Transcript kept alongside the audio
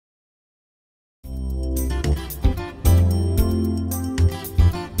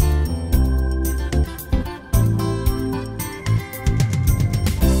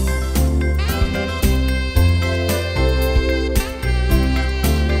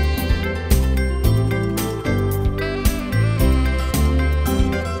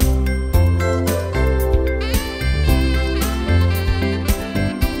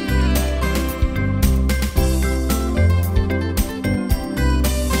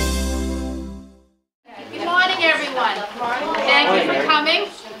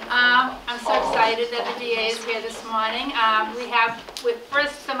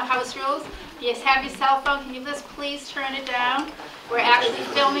house rules. If you have your cell phone, can you just please turn it down? We're actually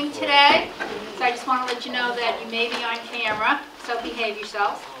filming today, so I just want to let you know that you may be on camera, so behave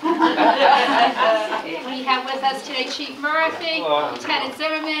yourselves. We have with us today Chief Murphy, Lieutenant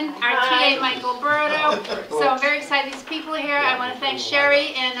Zimmerman, our TA Michael Berto. So I'm very excited these people are here. I want to thank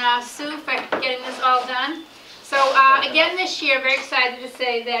Sherry and Sue for getting this all done. So again this year, very excited to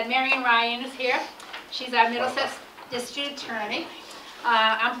say that Marian Ryan is here. She's our Middlesex District Attorney.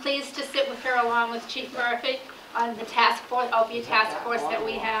 I'm pleased to sit with her along with Chief Murphy on the task force, opiate task force that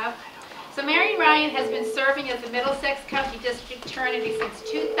we have. So Marian Ryan has been serving as the Middlesex County District Attorney since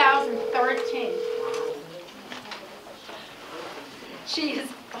 2013. She is,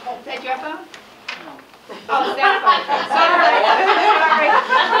 is that your phone? Oh, is that phone? Sorry.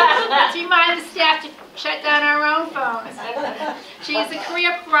 Let's remind the staff to shut down our own phones. She is a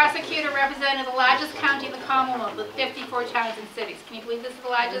career prosecutor representing the largest county in the Commonwealth with 54 towns and cities. Can you believe this is the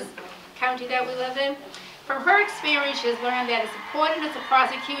largest county that we live in? From her experience, she has learned that as important as the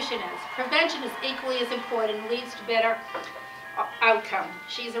prosecution is, prevention is equally as important and leads to better outcome.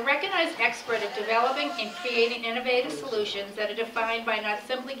 She is a recognized expert at developing and creating innovative solutions that are defined by not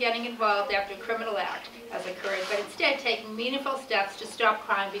simply getting involved after a criminal act has occurred, but instead taking meaningful steps to stop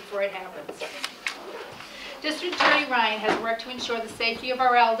crime before it happens. District Attorney Ryan has worked to ensure the safety of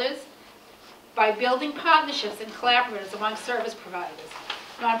our elders by building partnerships and collaborators among service providers,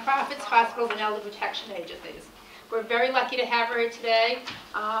 nonprofits, hospitals, and elder protection agencies. We're very lucky to have her here today.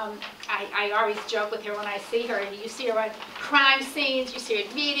 I always joke with her when I see her. You see her at crime scenes, you see her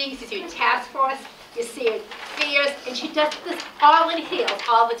at meetings, you see her at task force, you see her at fairs, and she does this all in heels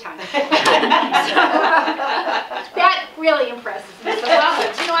all the time. So, that really impresses me. So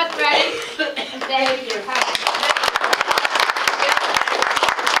welcome to North Reading. Thank you.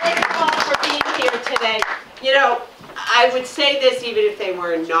 Thank you all for being here today. You know, I would say this even if they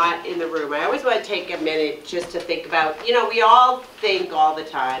were not in the room. I always want to take a minute just to think about, you know, we all think all the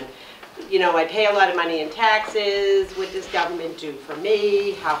time, you know, I pay a lot of money in taxes. What does government do for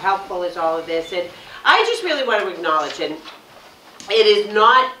me? How helpful is all of this? And I just really want to acknowledge, and it is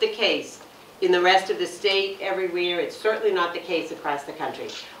not the case in the rest of the state, everywhere. It's certainly not the case across the country.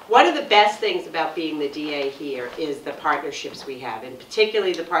 One of the best things about being the DA here is the partnerships we have, and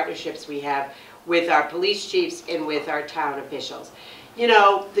particularly the partnerships we have with our police chiefs and with our town officials. You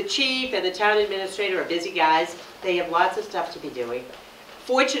know, the chief and the town administrator are busy guys. They have lots of stuff to be doing.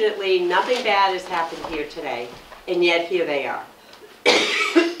 Fortunately, nothing bad has happened here today, and yet here they are.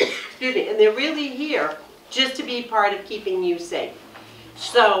 Excuse me, and they're really here just to be part of keeping you safe.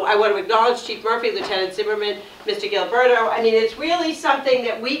 So I want to acknowledge Chief Murphy, Lieutenant Zimmerman, Mr. Gilberto. I mean, it's really something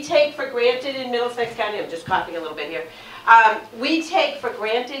that we take for granted in Middlesex County. I'm just coughing a little bit here. We take for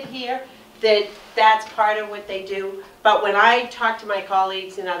granted here that that's part of what they do. But when I talk to my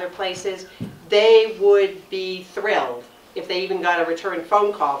colleagues in other places, they would be thrilled if they even got a return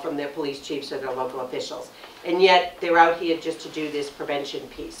phone call from their police chiefs or their local officials. And yet they're out here just to do this prevention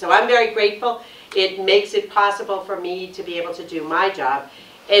piece. So I'm very grateful. It makes it possible for me to be able to do my job.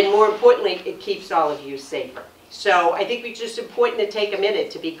 And more importantly, it keeps all of you safer. So I think it's just important to take a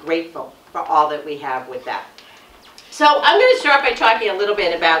minute to be grateful for all that we have with that. So I'm going to start by talking a little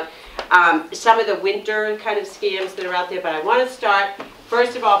bit about some of the winter kind of scams that are out there, but I want to start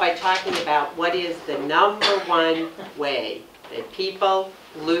first of all by talking about what is the #1 way that people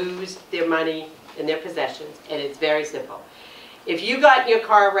lose their money and their possessions, and it's very simple. If you got in your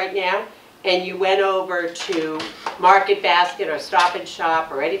car right now and you went over to Market Basket or Stop and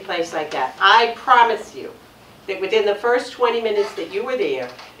Shop or any place like that, I promise you that within the first 20 minutes that you were there,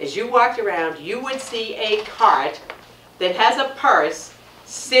 as you walked around, you would see a cart that has a purse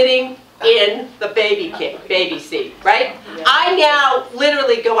sitting in the baby seat, right? Yeah. I now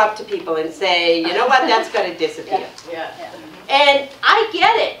literally go up to people and say, you know what, that's going to disappear. Yeah. And I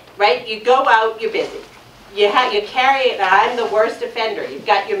get it, right? You go out, you're busy. You carry it, I'm the worst offender. You've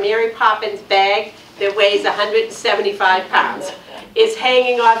got your Mary Poppins bag that weighs 175 pounds. It's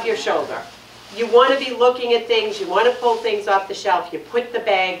hanging off your shoulder. You want to be looking at things, you want to pull things off the shelf, you put the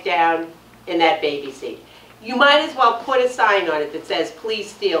bag down in that baby seat. You might as well put a sign on it that says, please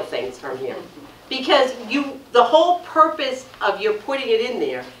steal things from here. Because the whole purpose of your putting it in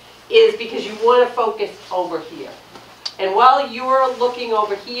there is because you want to focus over here. And while you're looking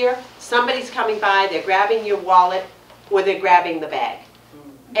over here, somebody's coming by, they're grabbing your wallet, or they're grabbing the bag.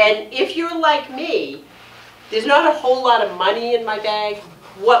 And if you're like me, there's not a whole lot of money in my bag.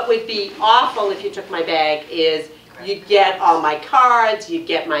 What would be awful if you took my bag is you'd get all my cards, you'd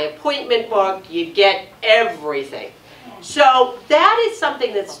get my appointment book, you'd get everything. So that is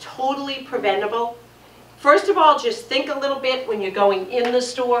something that's totally preventable First of all, just think a little bit when you're going in the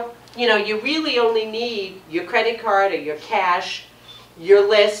store. You know, you really only need your credit card or your cash, your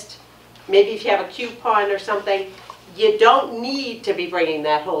list, maybe if you have a coupon or something. You don't need to be bringing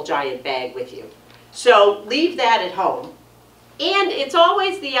that whole giant bag with you. So leave that at home. And it's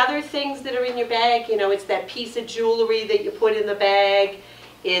always the other things that are in your bag. You know, it's that piece of jewelry that you put in the bag.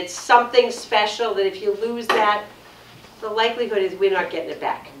 It's something special that if you lose that, the likelihood is we're not getting it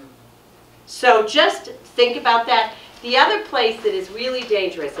back. So just think about that. The other place that is really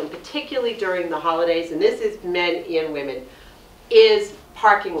dangerous, and particularly during the holidays, and this is men and women, is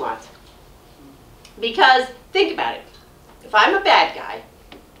parking lots. Because think about it. If I'm a bad guy,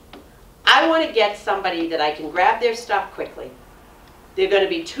 I want to get somebody that I can grab their stuff quickly. They're going to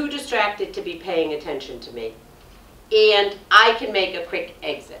be too distracted to be paying attention to me. And I can make a quick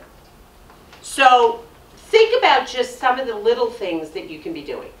exit. So think about just some of the little things that you can be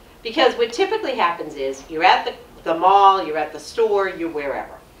doing. Because what typically happens is you're at the mall, you're at the store, you're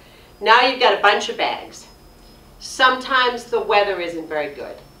wherever. Now you've got a bunch of bags. Sometimes the weather isn't very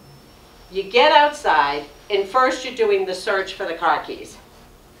good. You get outside, and first you're doing the search for the car keys.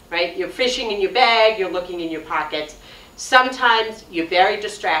 Right? You're fishing in your bag, you're looking in your pockets. Sometimes you're very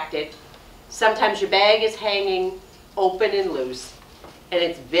distracted. Sometimes your bag is hanging open and loose. And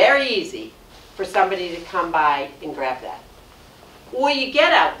it's very easy for somebody to come by and grab that. Or you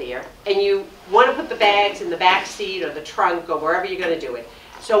get out there and you want to put the bags in the back seat or the trunk or wherever you're going to do it.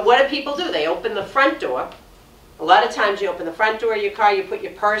 So what do people do? They open the front door. A lot of times you open the front door of your car, you put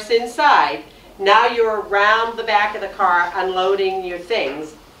your purse inside. Now you're around the back of the car unloading your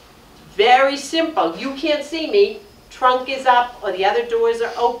things. Very simple. You can't see me. Trunk is up or the other doors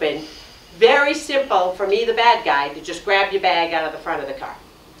are open. Very simple for me, the bad guy, to just grab your bag out of the front of the car.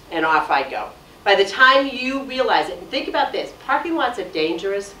 And off I go. By the time you realize it, and think about this, parking lots are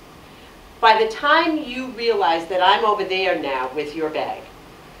dangerous. By the time you realize that I'm over there now with your bag,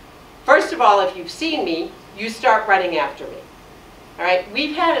 first of all, if you've seen me, you start running after me. All right?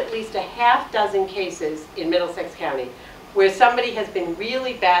 We've had at least a half dozen cases in Middlesex County where somebody has been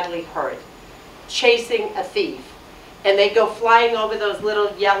really badly hurt chasing a thief. And they go flying over those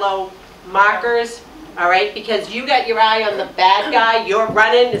little yellow markers, all right, because you got your eye on the bad guy, you're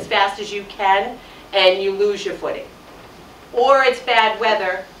running as fast as you can, and you lose your footing. Or it's bad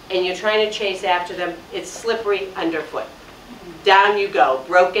weather, and you're trying to chase after them, it's slippery underfoot. Down you go,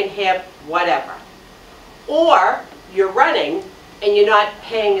 broken hip, whatever. Or you're running, and you're not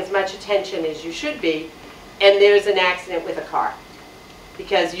paying as much attention as you should be, and there's an accident with a car.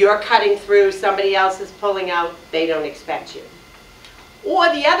 Because you're cutting through, somebody else is pulling out, they don't expect you.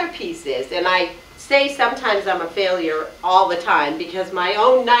 Or the other piece is, and I say sometimes I'm a failure all the time because my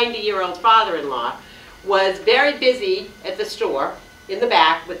own 90-year-old father-in-law was very busy at the store in the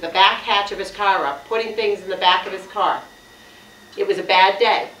back with the back hatch of his car up, putting things in the back of his car. It was a bad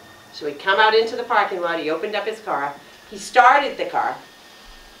day. So he'd come out into the parking lot, he opened up his car, he started the car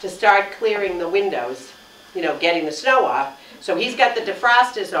to start clearing the windows, you know, getting the snow off. So he's got the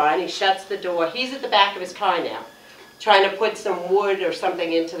defrosters on, he shuts the door, he's at the back of his car now, trying to put some wood or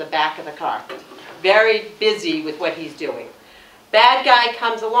something into the back of the car. Very busy with what he's doing. Bad guy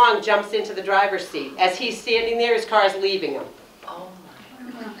comes along, jumps into the driver's seat. As he's standing there, his car's leaving him. Oh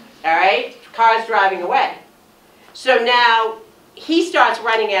my. All right? Car's driving away. So now he starts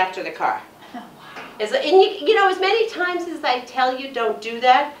running after the car. And you know, as many times as I tell you don't do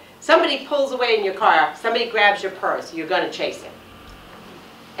that, somebody pulls away in your car, somebody grabs your purse, you're going to chase him.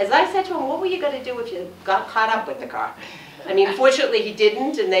 As I said to him, what were you going to do if you got caught up with the car? I mean, fortunately he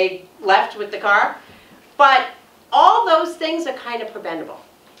didn't, and they left with the car. But all those things are kind of preventable.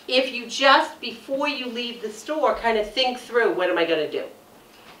 If you just, before you leave the store, kind of think through, what am I going to do?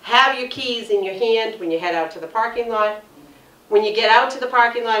 Have your keys in your hand when you head out to the parking lot. When you get out to the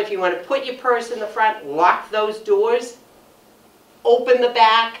parking lot, if you want to put your purse in the front, lock those doors, open the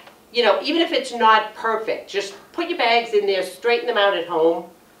back. You know, even if it's not perfect, just put your bags in there, straighten them out at home.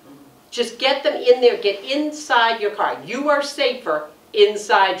 Just get them in there, get inside your car. You are safer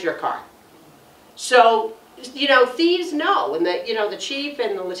inside your car. So, you know, thieves know, and the, you know, the chief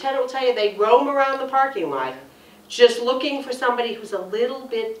and the lieutenant will tell you, they roam around the parking lot just looking for somebody who's a little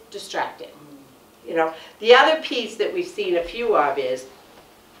bit distracted. You know, the other piece that we've seen a few of is,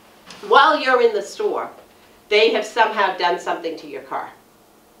 while you're in the store, they have somehow done something to your car.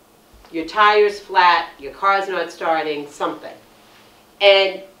 Your tire's flat, your car's not starting, something.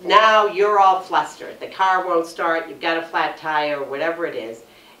 And now you're all flustered. The car won't start, you've got a flat tire, whatever it is.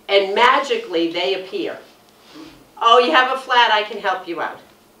 And magically they appear. Oh, you have a flat, I can help you out.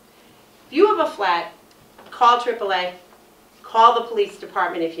 If you have a flat, call AAA, Call the police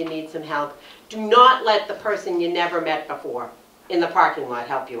department if you need some help. Do not let the person you never met before in the parking lot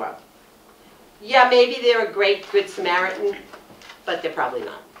help you out. Yeah, maybe they're a great Good Samaritan, but they're probably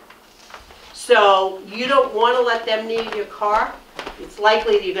not. So you don't want to let them near your car. It's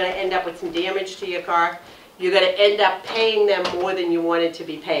likely that you're going to end up with some damage to your car. You're going to end up paying them more than you wanted to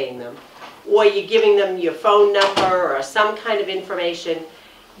be paying them. Or you're giving them your phone number or some kind of information.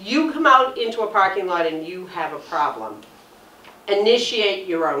 You come out into a parking lot and you have a problem. Initiate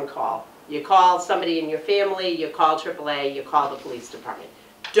your own call. You call somebody in your family, you call AAA, you call the police department.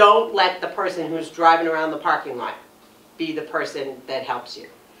 Don't let the person who's driving around the parking lot be the person that helps you.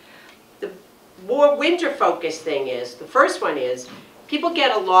 The more winter-focused thing is, the first one is, people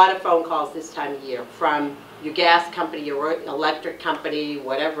get a lot of phone calls this time of year from your gas company, your electric company,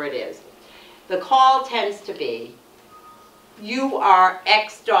 whatever it is. The call tends to be, you are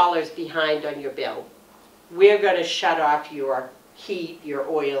X dollars behind on your bill. We're going to shut off your heat, your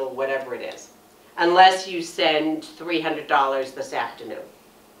oil, whatever it is, unless you send $300 this afternoon.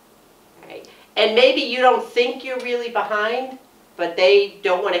 Right? And maybe you don't think you're really behind, but they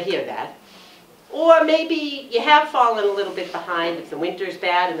don't want to hear that. Or maybe you have fallen a little bit behind. If the winter's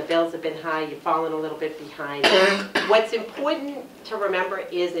bad and the bills have been high, you've fallen a little bit behind. What's important to remember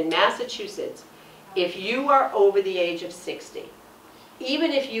is in Massachusetts, if you are over the age of 60,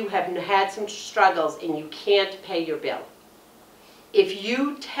 even if you have had some struggles and you can't pay your bill, if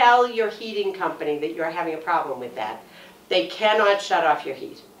you tell your heating company that you're having a problem with that, they cannot shut off your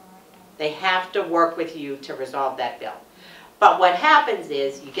heat. They have to work with you to resolve that bill. But what happens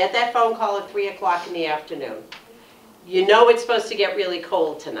is, you get that phone call at 3 o'clock in the afternoon. You know it's supposed to get really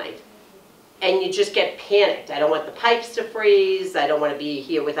cold tonight. And you just get panicked. I don't want the pipes to freeze. I don't want to be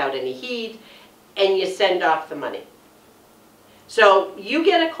here without any heat. And you send off the money. So you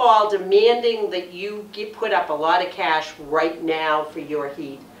get a call demanding that you put up a lot of cash right now for your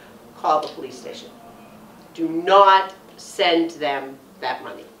heat. Call the police station. Do not send them that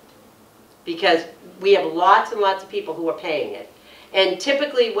money. Because we have lots and lots of people who are paying it. And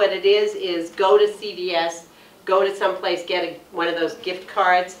typically what it is go to CVS, go to someplace, get one of those gift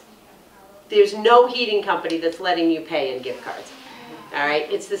cards. There's no heating company that's letting you pay in gift cards. All right?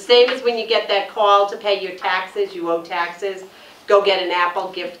 It's the same as when you get that call to pay your taxes, you owe taxes, go get an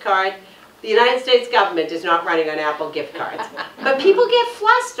Apple gift card. The United States government is not running on Apple gift cards. But people get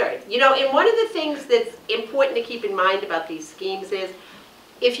flustered. You know, and one of the things that's important to keep in mind about these schemes is,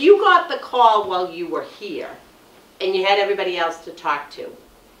 if you got the call while you were here, and you had everybody else to talk to,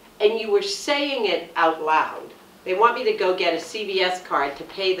 and you were saying it out loud, they want me to go get a CVS card to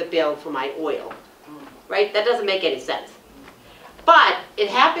pay the bill for my oil, right? That doesn't make any sense. But it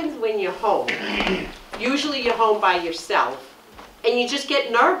happens when you're home. Usually you're home by yourself, and you just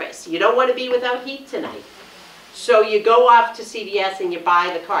get nervous. You don't want to be without heat tonight. So you go off to CVS and you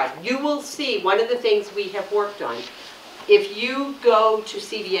buy the card. You will see, one of the things we have worked on, if you go to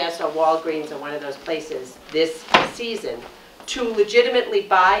CVS or Walgreens or one of those places this season to legitimately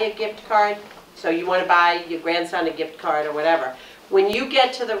buy a gift card, so you want to buy your grandson a gift card or whatever, when you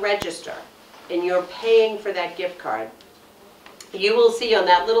get to the register and you're paying for that gift card, you will see on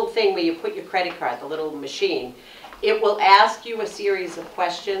that little thing where you put your credit card, the little machine, it will ask you a series of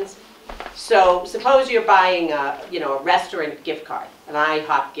questions. So suppose you're buying a restaurant gift card, an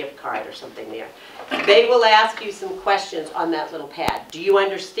IHOP gift card or something there. They will ask you some questions on that little pad. Do you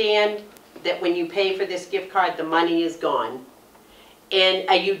understand that when you pay for this gift card, the money is gone? And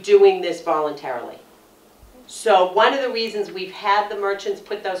are you doing this voluntarily? So one of the reasons we've had the merchants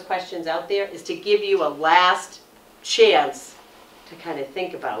put those questions out there is to give you a last chance to kind of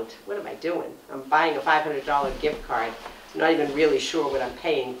think about, what am I doing? I'm buying a $500 gift card. I'm not even really sure what I'm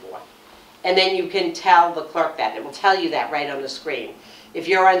paying for. And then you can tell the clerk that. It will tell you that right on the screen. If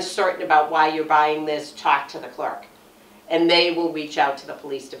you're uncertain about why you're buying this, talk to the clerk. And they will reach out to the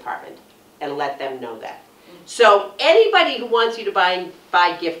police department and let them know that. So anybody who wants you to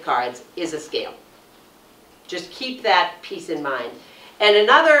buy gift cards is a scam. Just keep that piece in mind. And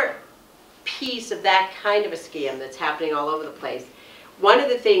another piece of that kind of a scam that's happening all over the place, one of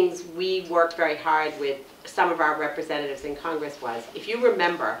the things we worked very hard with some of our representatives in Congress was, if you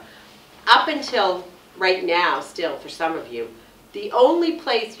remember, up until right now, still for some of you, the only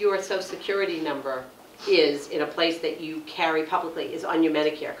place your Social Security number is in a place that you carry publicly is on your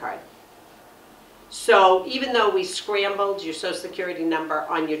Medicare card. So even though we scrambled your Social Security number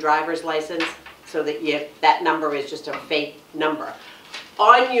on your driver's license so that that number is just a fake number,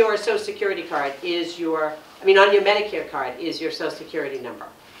 on your Social Security card is on your Medicare card is your Social Security number.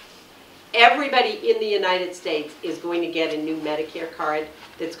 everybody in the United States is going to get a new Medicare card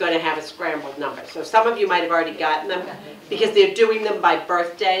that's going to have a scrambled number. So some of you might have already gotten them because they're doing them by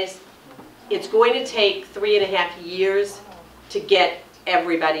birthdays. It's going to take 3.5 years to get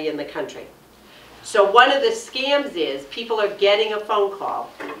everybody in the country. So one of the scams is people are getting a phone call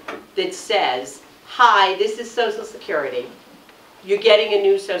that says, hi, this is Social Security. You're getting a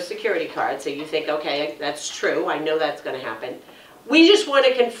new Social Security card, so you think, okay, that's true, I know that's going to happen. We just want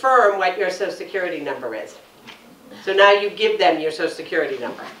to confirm what your Social Security number is. So now you give them your Social Security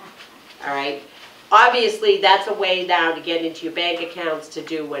number, all right? Obviously, that's a way now to get into your bank accounts to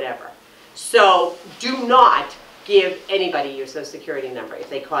do whatever. So do not give anybody your Social Security number if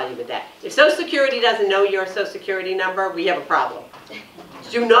they call you with that. If Social Security doesn't know your Social Security number, we have a problem.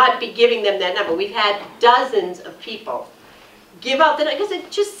 Do not be giving them that number. We've had dozens of people give out that, because it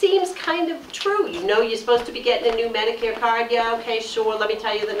just seems kind of true. You know you're supposed to be getting a new Medicare card. Yeah, okay, sure, let me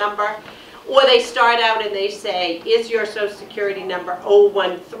tell you the number. Or they start out and they say, is your Social Security number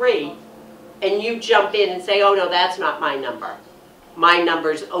 013? And you jump in and say, oh no, that's not my number. My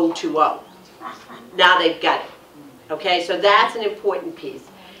number's 020. Now they've got it. Okay, so that's an important piece.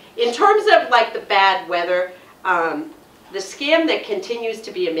 In terms of like the bad weather, the scam that continues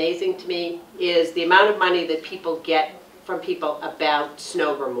to be amazing to me is the amount of money that people get from people about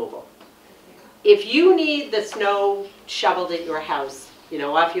snow removal. If you need the snow shoveled at your house, you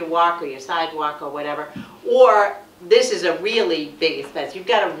know, off your walk or your sidewalk or whatever, or this is a really big expense, you've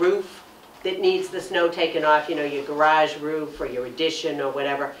got a roof that needs the snow taken off, you know, your garage roof or your addition or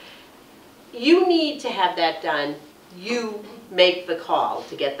whatever, you need to have that done. You make the call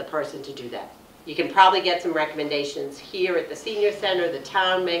to get the person to do that. You can probably get some recommendations here at the Senior Center. The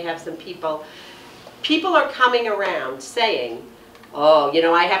town may have some people. People are coming around saying, oh, you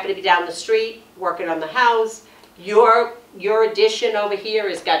know, I happen to be down the street working on the house. Your addition over here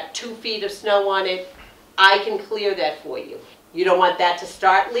has got 2 feet of snow on it. I can clear that for you. You don't want that to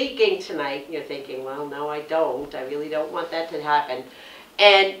start leaking tonight. You're thinking, well, no, I don't. I really don't want that to happen.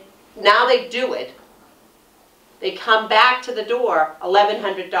 And now they do it. They come back to the door,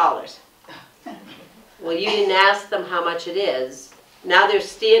 $1,100. Well, you didn't ask them how much it is. Now they're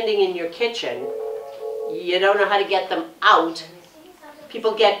standing in your kitchen. You don't know how to get them out.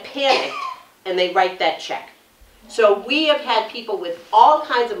 People get panicked and they write that check. So we have had people with all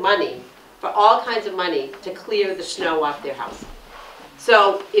kinds of money, for all kinds of money, to clear the snow off their house.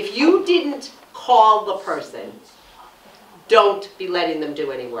 So if you didn't call the person, don't be letting them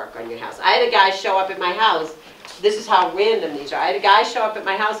do any work on your house. I had a guy show up at my house. This is how random these are. I had a guy show up at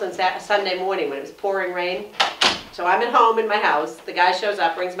my house on Sunday morning when it was pouring rain. So I'm at home in my house. The guy shows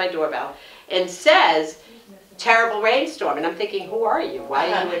up, rings my doorbell, and says, terrible rainstorm. And I'm thinking, who are you? Why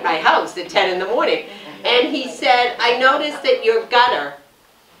are you at my house at 10 in the morning? And he said, I noticed that your gutter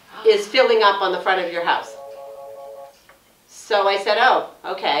is filling up on the front of your house. So I said, oh,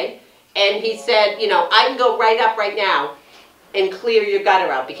 okay. And he said, you know, I can go right up right now and clear your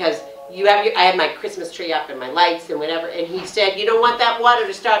gutter out because I have my Christmas tree up and my lights and whatever. And he said, you don't want that water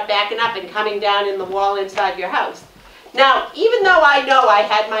to start backing up and coming down in the wall inside your house. Now, even though I know I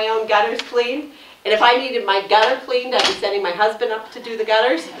had my own gutters cleaned, and if I needed my gutter cleaned, I'd be sending my husband up to do the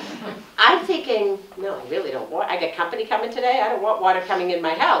gutters. I'm thinking, no, I really don't want, I got company coming today. I don't want water coming in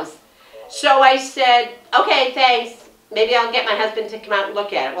my house. So I said, okay, thanks. Maybe I'll get my husband to come out and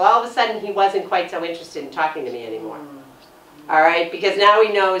look at it. Well, all of a sudden, he wasn't quite so interested in talking to me anymore. All right, because now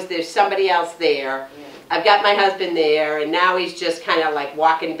he knows there's somebody else there. I've got my husband there, and now he's just kind of like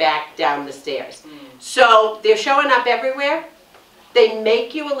walking back down the stairs. So they're showing up everywhere. They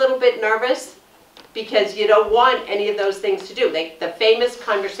make you a little bit nervous because you don't want any of those things to do. The famous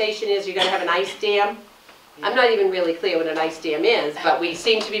conversation is you're going to have an ice dam. I'm not even really clear what an ice dam is, but we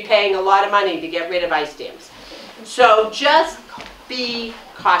seem to be paying a lot of money to get rid of ice dams. So just be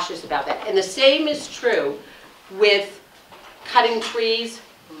cautious about that. And the same is true with cutting trees.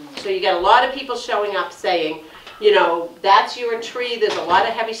 So you got a lot of people showing up saying, you know, that's your tree, there's a lot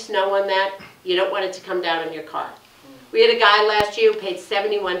of heavy snow on that, you don't want it to come down on your car. We had a guy last year who paid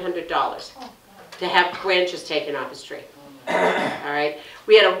 $7,100 to have branches taken off his tree. All right.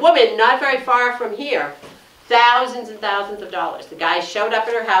 We had a woman not very far from here, thousands and thousands of dollars. The guy showed up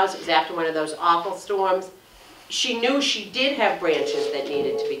at her house, it was after one of those awful storms. She knew she did have branches that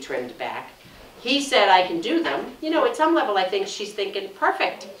needed to be trimmed back. He said, I can do them. You know, at some level, I think she's thinking,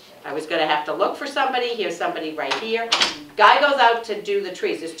 perfect. I was going to have to look for somebody. Here's somebody right here. Guy goes out to do the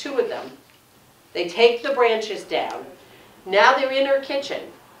trees. There's 2 of them. They take the branches down. Now they're in her kitchen.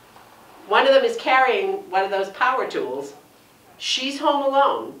 One of them is carrying one of those power tools. She's home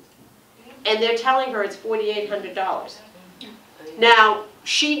alone. And they're telling her it's $4,800. Now,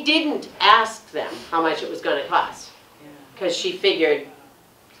 she didn't ask them how much it was going to cost, because she figured,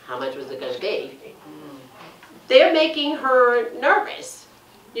 how much was it going to be? They're making her nervous.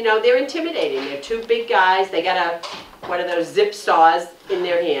 You know, they're intimidating. They're two big guys. They got one of those zip saws in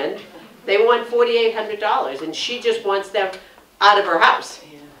their hand. They want $4,800, and she just wants them out of her house.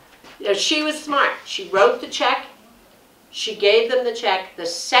 You know, she was smart. She wrote the check. She gave them the check. The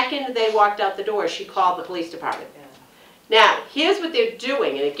second they walked out the door, she called the police department. Now, here's what they're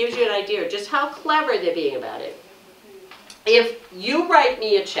doing, and it gives you an idea of just how clever they're being about it. If you write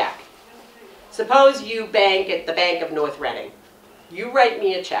me a check, suppose you bank at the Bank of North Reading. You write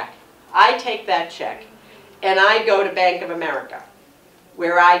me a check. I take that check, and I go to Bank of America,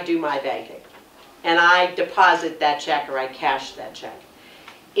 where I do my banking, and I deposit that check or I cash that check.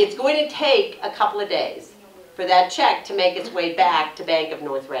 It's going to take a couple of days for that check to make its way back to Bank of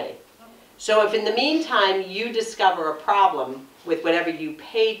North Reading. So if in the meantime you discover a problem with whatever you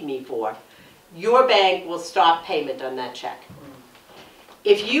paid me for, your bank will stop payment on that check.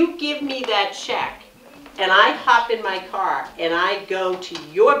 If you give me that check and I hop in my car and I go to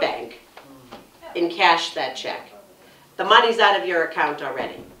your bank and cash that check, the money's out of your account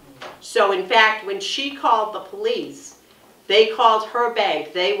already. So in fact, when she called the police, they called her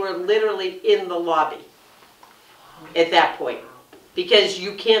bank. They were literally in the lobby at that point, because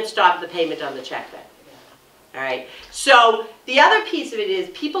you can't stop the payment on the check then. All right. So the other piece of it is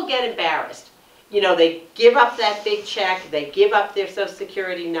people get embarrassed. You know, they give up that big check. They give up their Social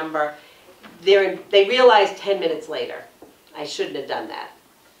Security number. They realize 10 minutes later, I shouldn't have done that.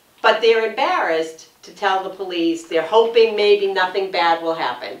 But they're embarrassed to tell the police. They're hoping maybe nothing bad will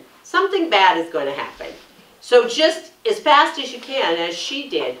happen. Something bad is going to happen. So just as fast as you can, as she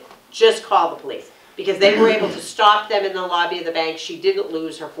did, just call the police. Because they were able to stop them in the lobby of the bank. She didn't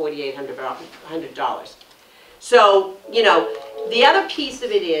lose her $4,800. So, you know, the other piece of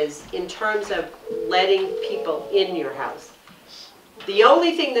it is, in terms of letting people in your house, the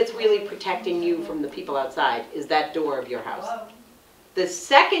only thing that's really protecting you from the people outside is that door of your house. The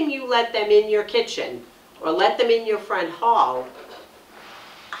second you let them in your kitchen, or let them in your front hall,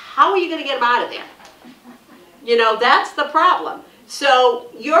 how are you going to get them out of there? You know, that's the problem. So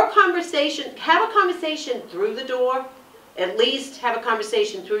your conversation, have a conversation through the door. At least have a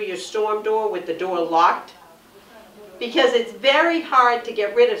conversation through your storm door with the door locked. Because it's very hard to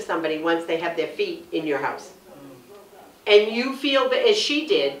get rid of somebody once they have their feet in your house. And you feel, as she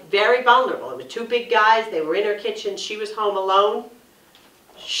did, very vulnerable. It was two big guys. They were in her kitchen. She was home alone.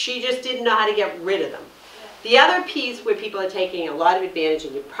 She just didn't know how to get rid of them. The other piece where people are taking a lot of advantage,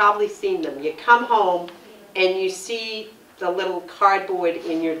 and you've probably seen them, you come home and you see the little cardboard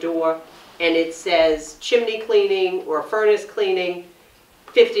in your door, and it says chimney cleaning or furnace cleaning,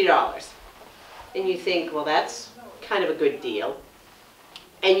 $50. And you think, well, that's kind of a good deal.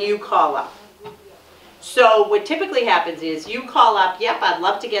 And you call up. So what typically happens is you call up, yep, I'd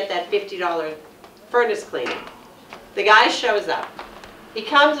love to get that $50 furnace cleaning. The guy shows up. He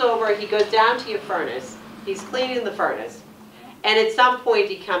comes over, he goes down to your furnace, he's cleaning the furnace, and at some point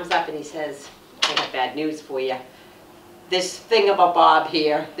he comes up and he says, I got bad news for you. This thingamabob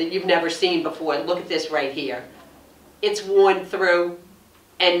here that you've never seen before, look at this right here. It's worn through,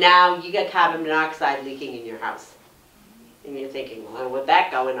 and now you got carbon monoxide leaking in your house. And you're thinking, well, with that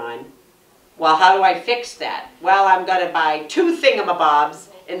going on, well, how do I fix that? Well, I'm going to buy two thingamabobs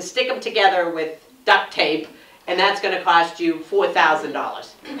and stick them together with duct tape, and that's going to cost you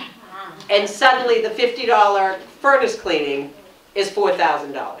 $4,000. And suddenly the $50 furnace cleaning is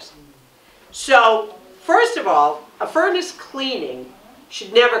 $4,000. So, first of all, a furnace cleaning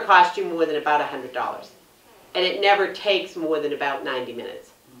should never cost you more than about $100. And it never takes more than about 90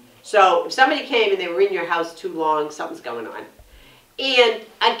 minutes. So if somebody came and they were in your house too long, something's going on. And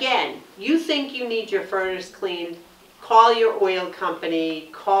again, you think you need your furnace cleaned, call your oil company,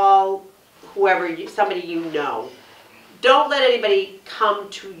 call whoever, somebody you know. Don't let anybody come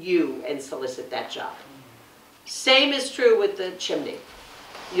to you and solicit that job. Same is true with the chimney.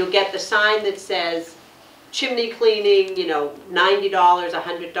 You'll get the sign that says, chimney cleaning, you know, $90,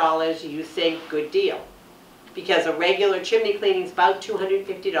 $100, you think, good deal. Because a regular chimney cleaning is about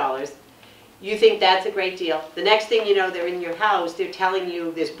 $250. You think that's a great deal. The next thing you know, they're in your house, they're telling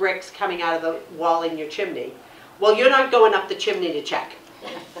you there's bricks coming out of the wall in your chimney. Well, you're not going up the chimney to check.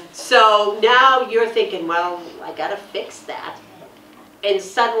 So now you're thinking, well, I gotta fix that. And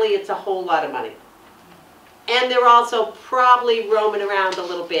suddenly it's a whole lot of money. And they're also probably roaming around a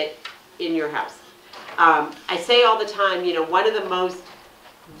little bit in your house. I say all the time, you know, one of the most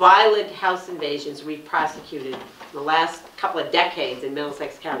violent house invasions we've prosecuted in the last couple of decades in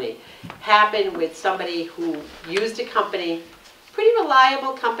Middlesex County happened with somebody who used a company pretty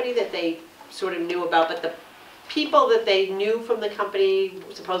reliable company that they sort of knew about, but the people that they knew from the company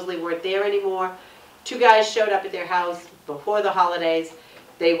supposedly weren't there anymore. 2 guys showed up at their house before the holidays.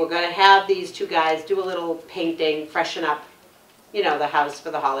 They were going to have these 2 guys do a little painting, freshen up, you know, the house for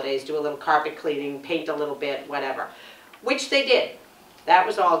the holidays, do a little carpet cleaning, paint a little bit, whatever, which they did. That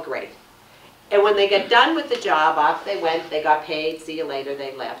was all great. And when they got done with the job, off they went, they got paid, see you later,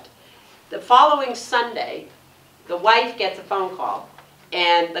 they left. The following Sunday, the wife gets a phone call,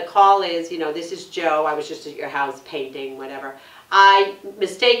 and the call is, you know, this is Joe, I was just at your house painting, whatever. I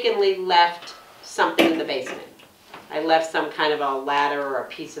mistakenly left something in the basement. I left some kind of a ladder or a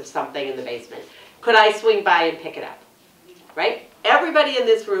piece of something in the basement. Could I swing by and pick it up? Right? Everybody in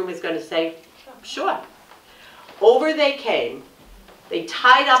this room is going to say, sure. Over they came. They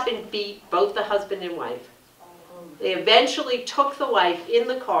tied up and beat both the husband and wife. They eventually took the wife in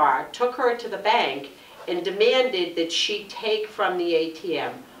the car, took her to the bank, and demanded that she take from the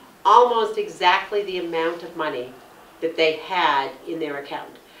ATM almost exactly the amount of money that they had in their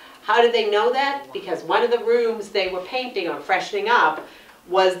account. How did they know that? Because one of the rooms they were painting or freshening up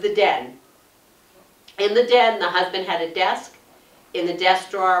was the den. In the den, the husband had a desk. In the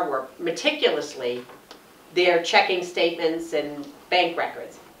desk drawer were meticulously their checking statements and bank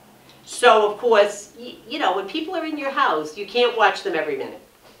records. So, of course, you know, when people are in your house, you can't watch them every minute.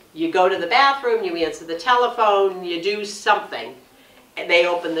 You go to the bathroom, you answer the telephone, you do something. And they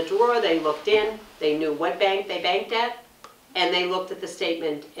opened the drawer, they looked in, they knew what bank they banked at, and they looked at the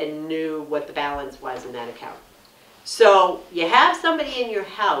statement and knew what the balance was in that account. So you have somebody in your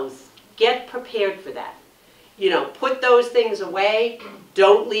house, get prepared for that. You know, put those things away.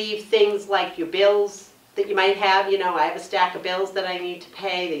 Don't leave things like your bills that you might have. You know, I have a stack of bills that I need to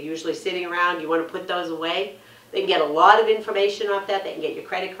pay. They're usually sitting around. You want to put those away. They can get a lot of information off that. They can get your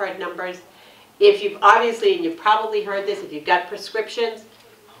credit card numbers. If you've obviously, and you've probably heard this, if you've got prescriptions,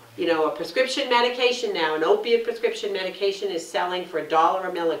 you know, a prescription medication now, an opiate prescription medication is selling for $1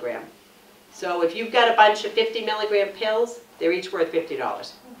 a milligram. So if you've got a bunch of 50 milligram pills, they're each worth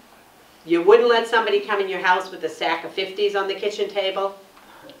 $50. You wouldn't let somebody come in your house with a sack of 50s on the kitchen table.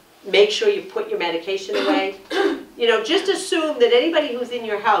 Make sure you put your medication away. You know, just assume that anybody who's in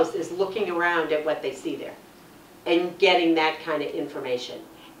your house is looking around at what they see there and getting that kind of information.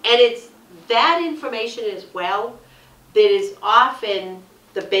 And it's that information as well that is often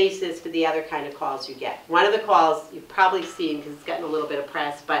the basis for the other kind of calls you get. One of the calls you've probably seen, because it's gotten a little bit of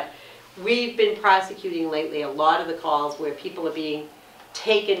press, but we've been prosecuting lately a lot of the calls where people are being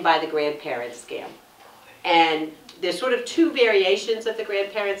taken by the grandparent scam. And there's sort of 2 variations of the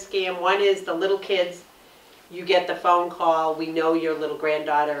grandparent scam. One is the little kids. You get the phone call, we know your little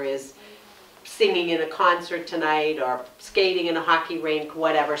granddaughter is singing in a concert tonight or skating in a hockey rink,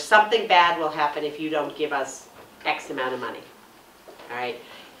 whatever. Something bad will happen if you don't give us X amount of money. All right?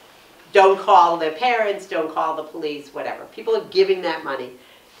 Don't call their parents, don't call the police, whatever. People are giving that money.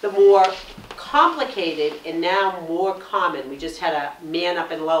 The more complicated and now more common, we just had a man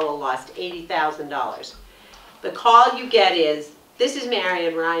up in Lowell lost $80,000. The call you get is, this is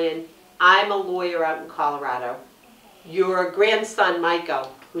Marian, Ryan, I'm a lawyer out in Colorado. Your grandson,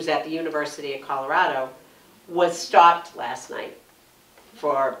 Michael, who's at the University of Colorado, was stopped last night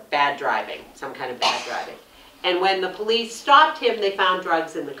for bad driving, some kind of bad driving. And when the police stopped him, they found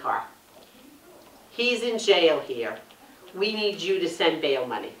drugs in the car. He's in jail here. We need you to send bail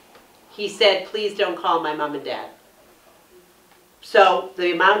money. He said, please don't call my mom and dad. So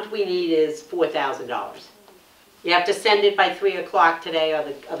the amount we need is $4,000. You have to send it by 3 o'clock today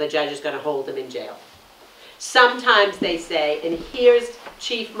or the judge is going to hold him in jail. Sometimes they say, and here's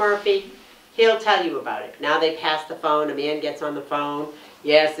Chief Murphy, he'll tell you about it. Now they pass the phone, a man gets on the phone.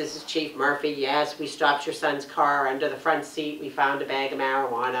 Yes, this is Chief Murphy. Yes, we stopped your son's car under the front seat. We found a bag of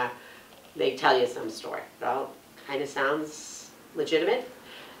marijuana. They tell you some story. Well, kind of sounds legitimate.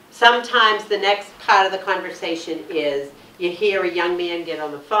 Sometimes the next part of the conversation is you hear a young man get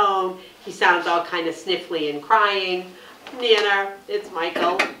on the phone. He sounds all kind of sniffly and crying. Nana, it's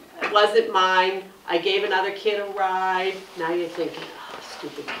Michael. It wasn't mine. I gave another kid a ride. Now you're thinking, oh,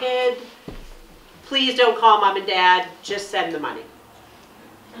 stupid kid. Please don't call mom and dad. Just send the money.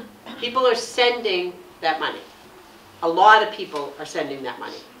 People are sending that money. A lot of people are sending that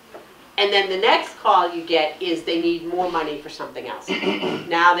money. And then the next call you get is they need more money for something else.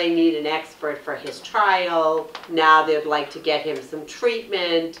 Now they need an expert for his trial. Now they'd like to get him some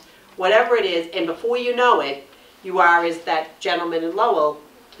treatment, whatever it is. And before you know it, you are, as that gentleman in Lowell,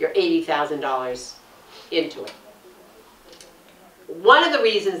 you're $80,000 into it. One of the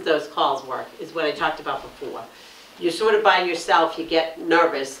reasons those calls work is what I talked about before. You're sort of by yourself, you get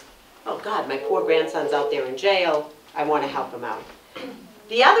nervous. Oh God, my poor grandson's out there in jail. I want to help them out.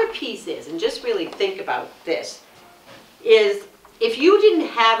 The other piece is, and just really think about this, is if you didn't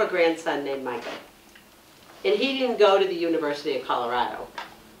have a grandson named Michael, and he didn't go to the University of Colorado,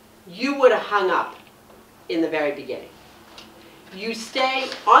 you would have hung up in the very beginning. You stay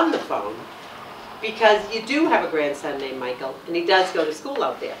on the phone because you do have a grandson named Michael, and he does go to school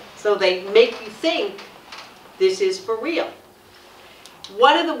out there. So they make you think this is for real.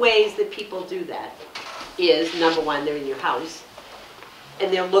 One of the ways that people do that is, number one, they're in your house,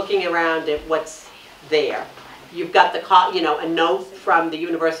 and they're looking around at what's there. You've got a note from the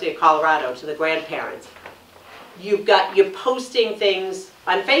University of Colorado to the grandparents. You're posting things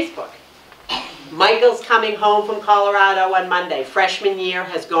on Facebook. Michael's coming home from Colorado on Monday. Freshman year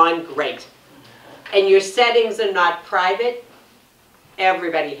has gone great. And your settings are not private.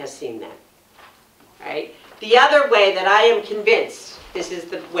 Everybody has seen that, right? The other way that I am convinced, this is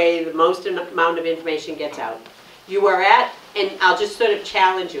the way the most amount of information gets out. You are at, and I'll just sort of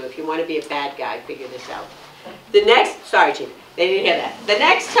challenge you if you want to be a bad guy, figure this out. Sorry, Chief, they didn't hear that. The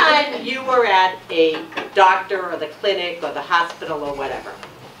next time you were at a doctor or the clinic or the hospital or whatever,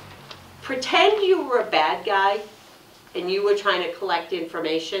 pretend you were a bad guy and you were trying to collect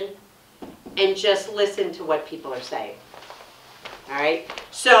information and just listen to what people are saying. All right?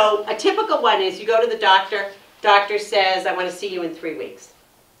 So a typical one is you go to the doctor says, I want to see you in 3 weeks.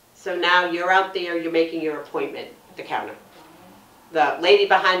 So now you're out there, you're making your appointment at the counter. The lady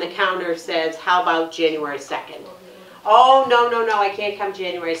behind the counter says, how about January 2nd? Oh, no, I can't come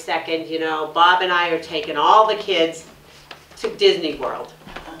January 2nd. You know, Bob and I are taking all the kids to Disney World.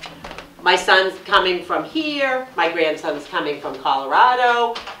 My son's coming from here. My grandson's coming from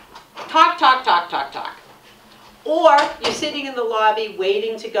Colorado. Talk. Or you're sitting in the lobby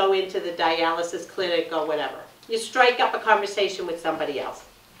waiting to go into the dialysis clinic or whatever. You strike up a conversation with somebody else.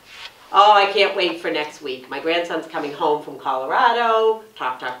 Oh, I can't wait for next week. My grandson's coming home from Colorado.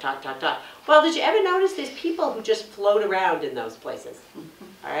 Talk. Well, did you ever notice there's people who just float around in those places?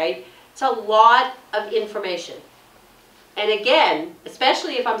 All right? It's a lot of information. And again,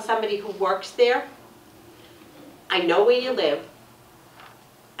 especially if I'm somebody who works there, I know where you live.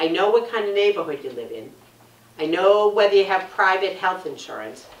 I know what kind of neighborhood you live in. I know whether you have private health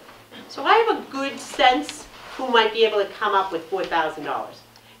insurance. So I have a good sense who might be able to come up with $4,000.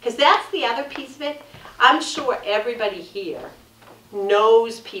 Because that's the other piece of it. I'm sure everybody here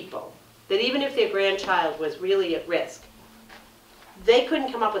knows people that even if their grandchild was really at risk, they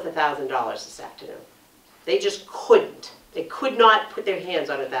couldn't come up with $1,000 this afternoon. They just couldn't. They could not put their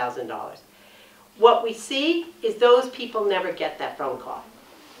hands on $1,000. What we see is those people never get that phone call.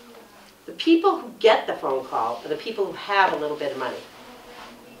 The people who get the phone call are the people who have a little bit of money.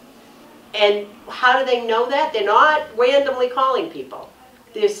 And how do they know that? They're not randomly calling people.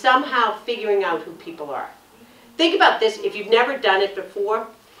 They're somehow figuring out who people are. Think about this, if you've never done it before,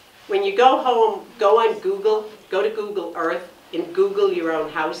 when you go home, go on Google, go to Google Earth and Google your own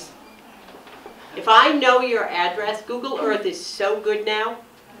house. If I know your address, Google Earth is so good now,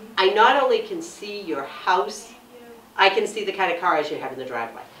 I not only can see your house, I can see the kind of cars you have in the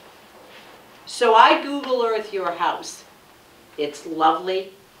driveway. So I Google Earth your house. It's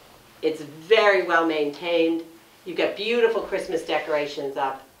lovely. It's very well maintained. You've got beautiful Christmas decorations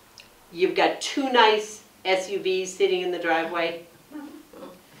up. You've got 2 nice SUVs sitting in the driveway.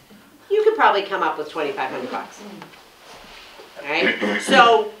 You could probably come up with $2,500. All right?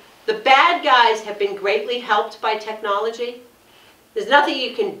 So the bad guys have been greatly helped by technology. There's nothing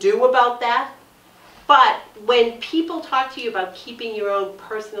you can do about that. But when people talk to you about keeping your own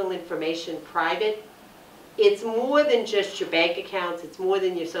personal information private, it's more than just your bank accounts. It's more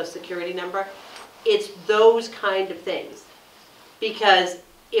than your Social Security number. It's those kind of things. Because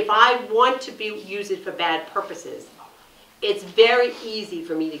if I want to use it for bad purposes, it's very easy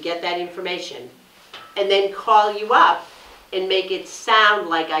for me to get that information and then call you up and make it sound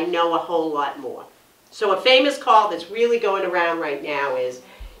like I know a whole lot more. So a famous call that's really going around right now is,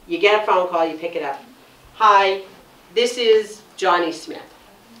 you get a phone call, you pick it up. Hi, this is Johnny Smith.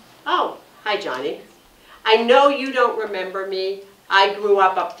 Oh, hi Johnny. I know you don't remember me. I grew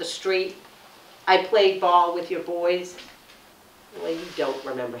up the street. I played ball with your boys. Well, you don't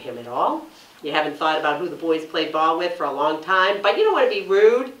remember him at all. You haven't thought about who the boys played ball with for a long time, but you don't want to be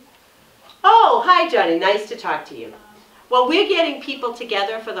rude. Oh, hi Johnny, nice to talk to you. Well, we're getting people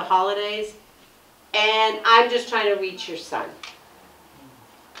together for the holidays, and I'm just trying to reach your son.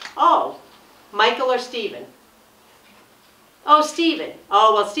 Oh, Michael or Stephen? Oh, Stephen.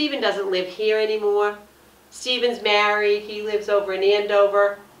 Oh, well, Stephen doesn't live here anymore. Stephen's married. He lives over in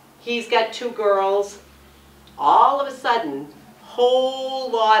Andover. He's got 2 girls. All of a sudden,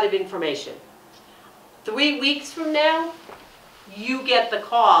 whole lot of information. 3 weeks from now, you get the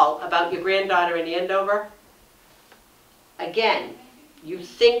call about your granddaughter in Andover. Again, you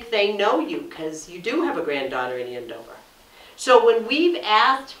think they know you because you do have a granddaughter in Andover. So when we've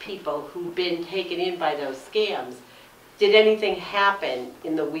asked people who've been taken in by those scams, did anything happen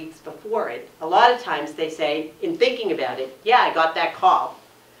in the weeks before it? A lot of times they say, in thinking about it, yeah, I got that call.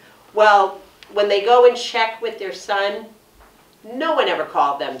 Well, when they go and check with their son, no one ever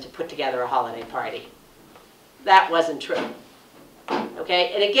called them to put together a holiday party. That wasn't true.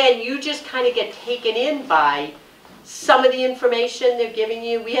 Okay, and again, you just kind of get taken in by some of the information they're giving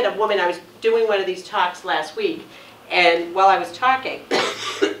you. We had a woman, I was doing one of these talks last week, and while I was talking,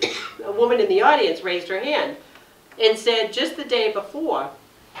 a woman in the audience raised her hand and said just the day before,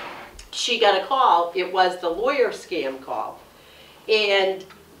 she got a call. It was the lawyer scam call. And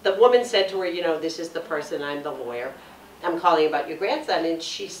the woman said to her, you know, this is the person, I'm the lawyer. I'm calling about your grandson. And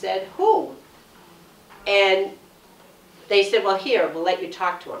she said, who? And they said, well, here, we'll let you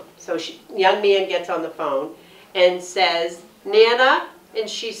talk to him. So young man gets on the phone and says, Nana, and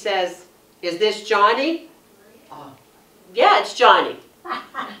she says, is this Johnny? Yeah, it's Johnny.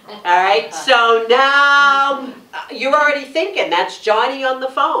 All right, so now you're already thinking that's Johnny on the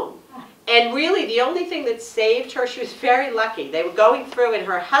phone. And really, the only thing that saved her, she was very lucky. They were going through, and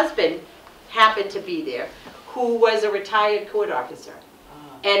her husband happened to be there, who was a retired court officer.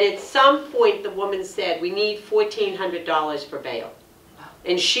 And at some point, the woman said, we need $1,400 for bail.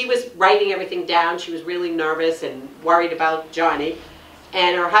 And she was writing everything down. She was really nervous and worried about Johnny.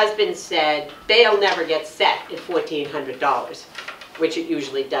 And her husband said, bail never gets set at $1,400, which it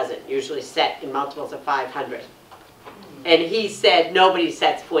usually doesn't. Usually set in multiples of 500. And he said, nobody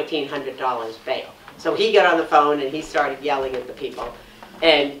sets $1,400 bail. So he got on the phone and he started yelling at the people.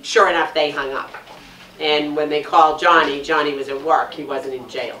 And sure enough, they hung up. And when they called Johnny, Johnny was at work. He wasn't in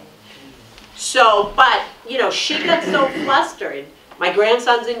jail. So, but, you know, she got so flustered. My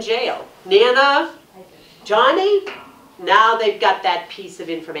grandson's in jail. Nana, Johnny, now they've got that piece of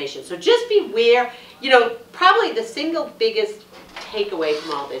information. So just beware. You know, probably the single biggest takeaway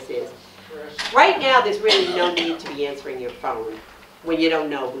from all this is, right now there's really no need to be answering your phone when you don't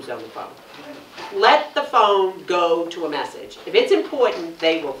know who's on the phone. Let the phone go to a message. If it's important,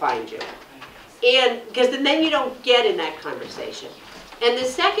 they will find you. And because then you don't get in that conversation. And the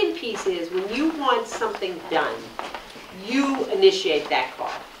second piece is when you want something done, you initiate that call.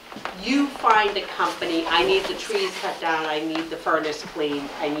 You find a company, I need the trees cut down, I need the furnace cleaned,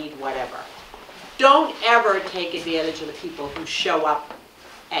 I need whatever. Don't ever take advantage of the people who show up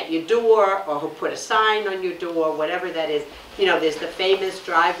at your door or who put a sign on your door, whatever that is. You know, there's the famous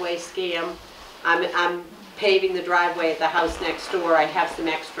driveway scam. I'm paving the driveway at the house next door, I have some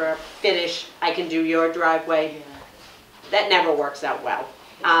extra finish, I can do your driveway. That never works out well.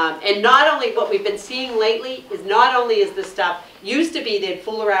 And not only, what we've been seeing lately is not only is the stuff, used to be they'd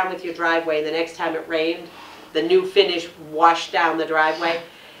fool around with your driveway and the next time it rained, the new finish washed down the driveway.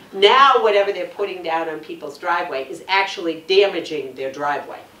 Now whatever they're putting down on people's driveway is actually damaging their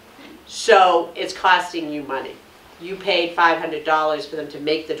driveway. So it's costing you money. You paid $500 for them to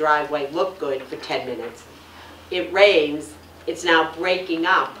make the driveway look good for 10 minutes. It rains, it's now breaking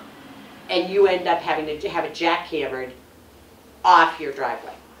up, and you end up having to have it jackhammered off your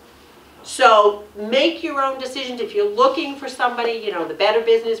driveway. So make your own decisions. If you're looking for somebody, you know, the Better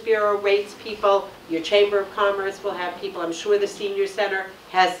Business Bureau rates people, your Chamber of Commerce will have people, I'm sure the Senior Center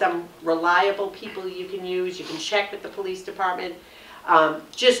has some reliable people you can use. You can check with the police department.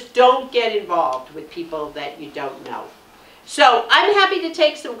 Just don't get involved with people that you don't know. So I'm happy to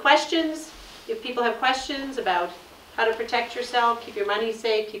take some questions. If people have questions about how to protect yourself, keep your money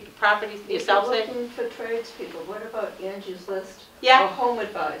safe, keep your property, yourself safe. Looking for tradespeople, what about Angie's List? Yeah. Or Home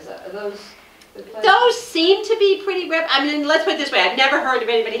Advisor? Are those the places? Those seem to be pretty I mean, let's put it this way. I've never heard of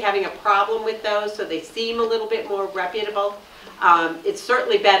anybody having a problem with those, so they seem a little bit more reputable. It's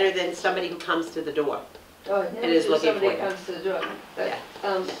certainly better than somebody who comes to the door. Oh, It is looking somebody for you. comes to the door. But,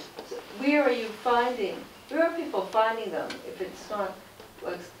 Yeah. where are you finding, where are people finding them? If it's not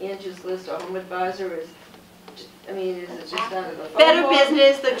like Angie's List or Home Advisor, I mean, is it just out of the phone Better book?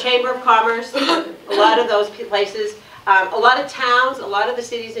 Business, the Chamber of Commerce, a lot of those places. A lot of towns, a lot of the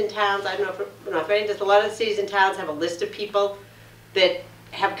cities and towns, I don't know if Reading does, a lot of the cities and towns have a list of people that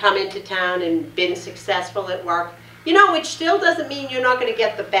have come into town and been successful at work. You know, which still doesn't mean you're not going to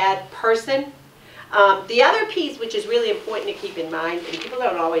get the bad person. The other piece, which is really important to keep in mind, and people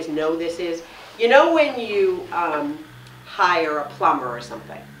don't always know this is, you know when you hire a plumber or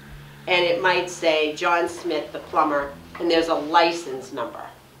something, and it might say John Smith, the plumber, and there's a license number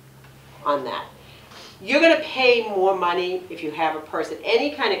on that. You're going to pay more money if you have a person, any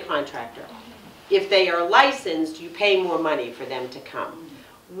kind of contractor, if they are licensed, you pay more money for them to come.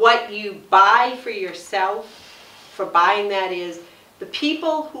 What you buy for yourself, for buying that is, the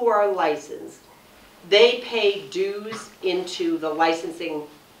people who are licensed, they pay dues into the licensing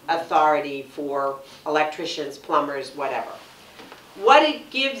authority for electricians, plumbers, whatever. What it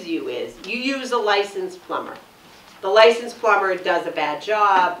gives you is, you use a licensed plumber. The licensed plumber does a bad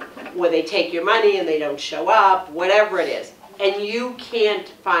job, or they take your money and they don't show up, whatever it is, and you can't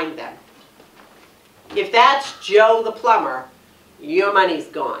find them. If that's Joe the plumber, your money's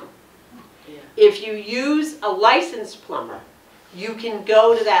gone. Yeah. If you use a licensed plumber, you can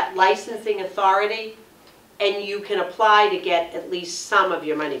go to that licensing authority and you can apply to get at least some of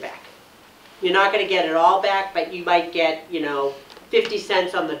your money back. You're not going to get it all back, but you might get, 50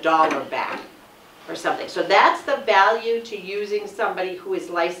 cents on the dollar back or something. So that's the value to using somebody who is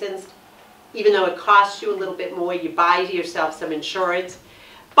licensed. Even though it costs you a little bit more, you buy yourself some insurance.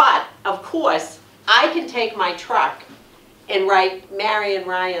 But, of course, I can take my truck and write Marian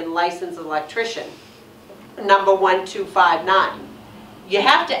Ryan, licensed electrician, number 1259. You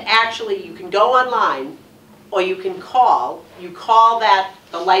have to actually, you can go online, or you can call. You call that,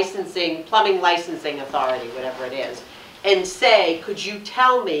 the licensing, plumbing licensing authority, whatever it is, and say, could you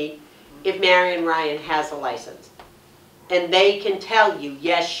tell me if Marian Ryan has a license? And they can tell you,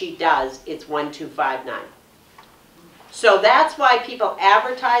 yes, she does, it's 1259. So that's why people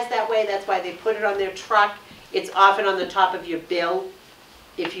advertise that way, that's why they put it on their truck. It's often on the top of your bill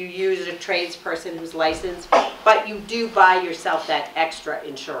if you use a tradesperson who's licensed, but you do buy yourself that extra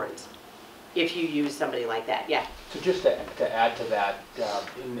insurance if you use somebody like that, yeah. So just to add to that,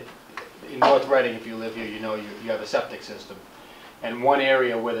 in North Reading, if you live here, you have a septic system. And one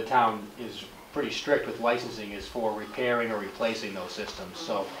area where the town is pretty strict with licensing is for repairing or replacing those systems.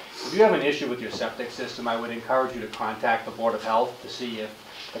 So if you have an issue with your septic system, I would encourage you to contact the Board of Health to see if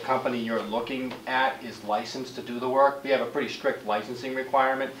the company you're looking at is licensed to do the work. We have a pretty strict licensing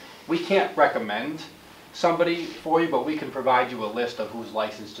requirement. We can't recommend somebody for you, but we can provide you a list of who's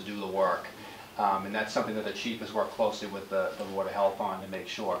licensed to do the work. And that's something that the chief has worked closely with the Board of Health on to make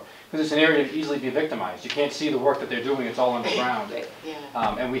sure. Because it's an area to easily be victimized. You can't see the work that they're doing, it's all underground.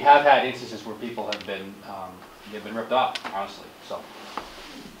 Yeah. And we have had instances where people have been, they've been ripped off, honestly, so.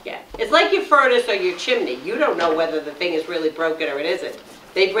 Yeah, it's like your furnace or your chimney. You don't know whether the thing is really broken or it isn't.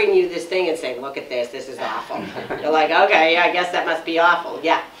 They bring you this thing and say, look at this is awful. You're like, okay, yeah, I guess that must be awful,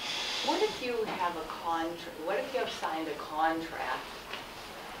 yeah. What if you have a contract, what if you have signed a contract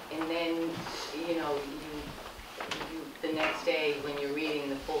and then, the next day when you're reading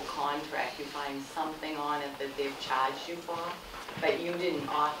the full contract, you find something on it that they've charged you for, but you didn't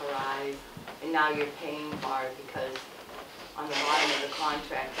authorize, and now you're paying for it because on the bottom of the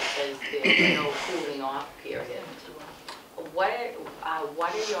contract it says there's no cooling off period. What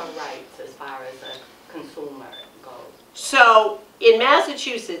are your rights as far as a consumer goes? So in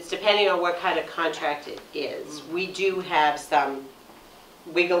Massachusetts, depending on what kind of contract it is, we do have some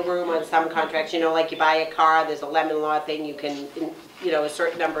wiggle room on some contracts. Like you buy a car, there's a lemon law thing, you can, a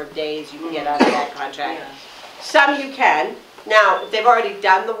certain number of days you can get out of that contract. Yeah. Some you can. Now, if they've already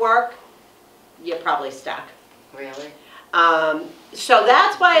done the work, you're probably stuck. Really? So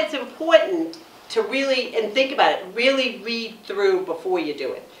that's why it's important to really, and think about it, really read through before you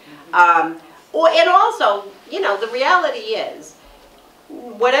do it. And also, the reality is,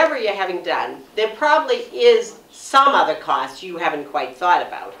 whatever you're having done, there probably is some other cost you haven't quite thought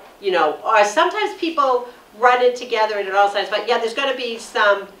about. Or sometimes people run it together and it all sounds, but yeah, there's going to be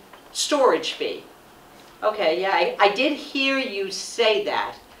some storage fee. Okay, yeah, I did hear you say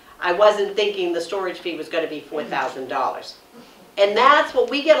that. I wasn't thinking the storage fee was going to be $4,000. And that's what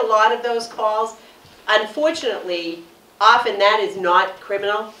we get, a lot of those calls. Unfortunately, often that is not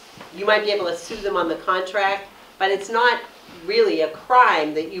criminal. You might be able to sue them on the contract, but it's not really a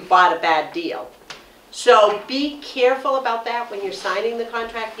crime that you bought a bad deal. So be careful about that when you're signing the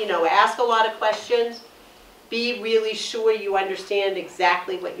contract. Ask a lot of questions. Be really sure you understand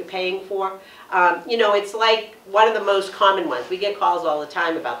exactly what you're paying for. It's like one of the most common ones. We get calls all the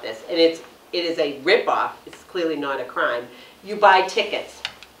time about this, and it is a ripoff. It's clearly not a crime. You buy tickets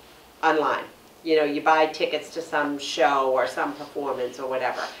online. You buy tickets to some show or some performance or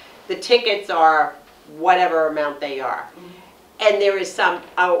whatever. The tickets are whatever amount they are. And there is some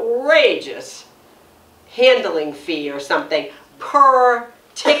outrageous handling fee or something per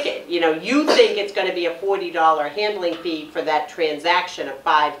ticket. You think it's going to be a $40 handling fee for that transaction of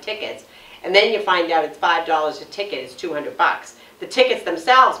 5 tickets, and then you find out it's $5 a ticket, it's $200. The tickets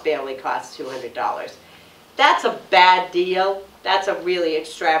themselves barely cost $200. That's a bad deal. That's a really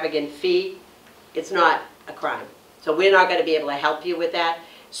extravagant fee. It's not a crime. So we're not going to be able to help you with that.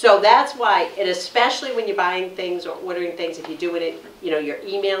 So that's why, and especially when you're buying things or ordering things, if you're doing it, you know, you're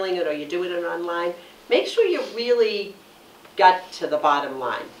emailing it or you're doing it online, make sure you really got to the bottom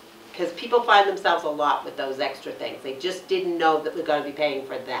line. Because people find themselves a lot with those extra things. They just didn't know that we're going to be paying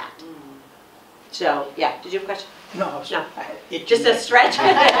for that. So, yeah, did you have a question? No, No. Just a stretch? Can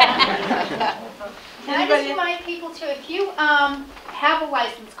I just remind people too, if you have a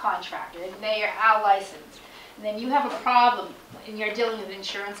licensed contractor and they are our licensed, and then you have a problem and you're dealing with an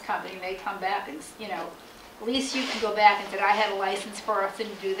insurance company and they come back and, you know, at least you can go back and say, I had a license for us to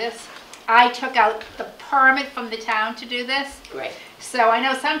do this. I took out the permit from the town to do this. Right. So I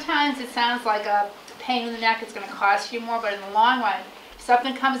know sometimes it sounds like a pain in the neck, it's going to cost you more, but in the long run, if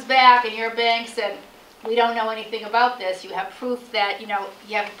something comes back and your bank said, we don't know anything about this, you have proof that, you know,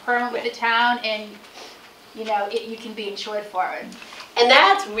 you have a permit with the town and, you know, you can be insured for it. And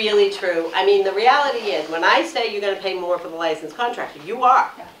that's really true. I mean, the reality is, when I say you're going to pay more for the licensed contractor, you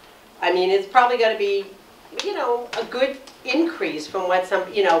are. Yeah. I mean, it's probably going to be, you know, a good increase from what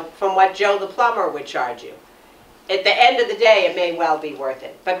from what Joe the plumber would charge you. At the end of the day, it may well be worth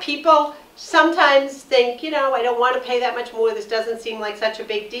it. But people sometimes think, you know, I don't want to pay that much more, this doesn't seem like such a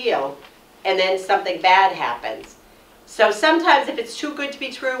big deal, and then something bad happens. So sometimes if it's too good to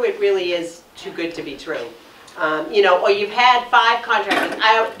be true, it really is too good to be true. You know, or you've had 5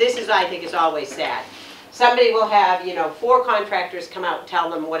 contractors. This is, I think, is always sad. Somebody will have, you know, 4 contractors come out and tell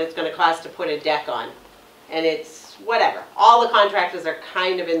them what it's going to cost to put a deck on. And it's whatever. All the contractors are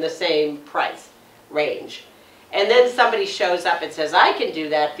kind of in the same price range. And then somebody shows up and says, I can do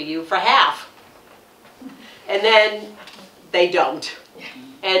that for you for half. And then they don't.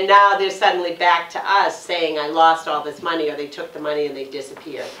 And now they're suddenly back to us saying, I lost all this money, or they took the money and they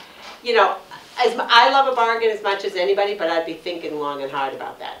disappeared. You know, I love a bargain as much as anybody, but I'd be thinking long and hard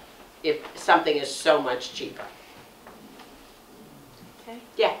about that if something is so much cheaper. Okay.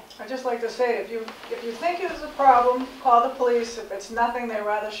 Yeah. I'd just like to say, if you think it's a problem, call the police. If it's nothing, they'd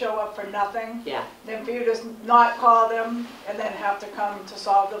rather show up for nothing Yeah. than for you to not call them and then have to come to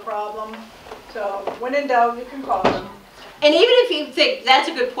solve the problem. So when in doubt, you can call them. And even if you think, that's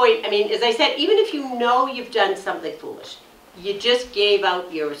a good point, I mean, as I said, even if you know you've done something foolish, you just gave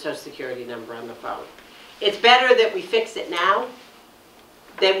out your social security number on the phone. It's better that we fix it now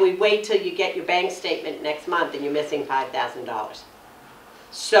than we wait till you get your bank statement next month and you're missing $5,000.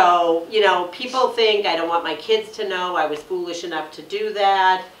 So, you know, people think, I don't want my kids to know I was foolish enough to do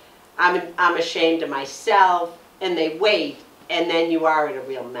that, I'm ashamed of myself, and they wait, and then you are in a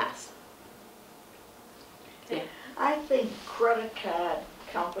real mess. Yeah. I think credit card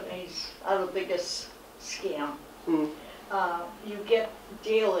companies are the biggest scam. Mm. You get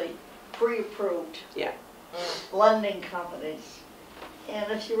daily pre-approved Yeah. lending companies.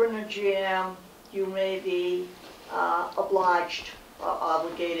 And if you're in a jam, you may be obliged or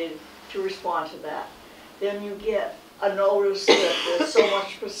obligated to respond to that. Then you get a notice that there's so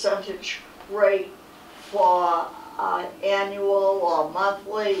much percentage rate for annual or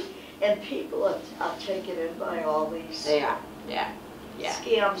monthly, and people are taken in by all these They are, yeah, yeah.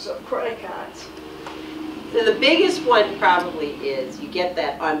 scams of credit cards. So the biggest one probably is you get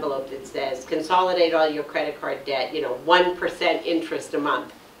that envelope that says consolidate all your credit card debt, you know, 1% interest a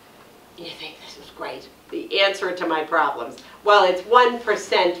month. And you think, this is great, the answer to my problems. Well, it's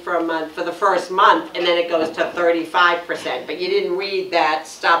 1% for a month for the first month, and then it goes to 35%, but you didn't read that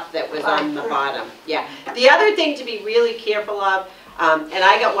stuff that was on the bottom. Yeah. The other thing to be really careful of, and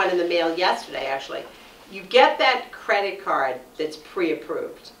I got one in the mail yesterday actually, you get that credit card that's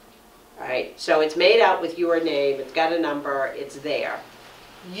pre-approved. All right, so it's made out with your name, it's got a number, it's there.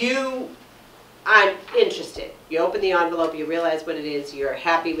 I'm interested. You open the envelope, you realize what it is, you're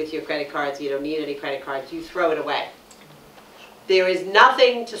happy with your credit cards, you don't need any credit cards, you throw it away. There is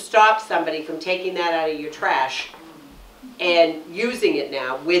nothing to stop somebody from taking that out of your trash and using it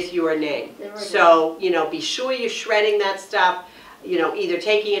now with your name. So, you know, be sure you're shredding that stuff, you know, either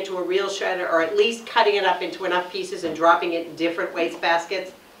taking it to a real shredder or at least cutting it up into enough pieces and dropping it in different waste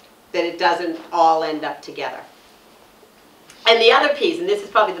baskets that it doesn't all end up together. And the other piece, and this is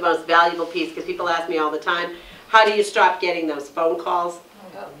probably the most valuable piece because people ask me all the time, how do you stop getting those phone calls?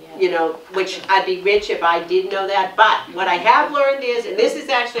 Oh, yeah. You know, which I'd be rich if I did know that, but what I have learned is, and this is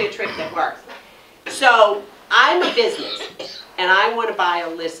actually a trick that works. So I'm a business and I want to buy a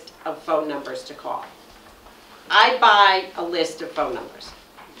list of phone numbers to call. I buy a list of phone numbers,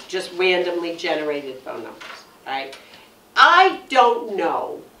 just randomly generated phone numbers, right? I don't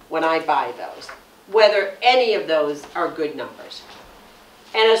know when I buy those whether any of those are good numbers.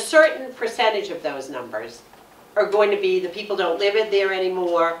 And a certain percentage of those numbers are going to be the people don't live in there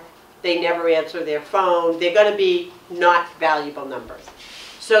anymore, they never answer their phone, they're going to be not valuable numbers.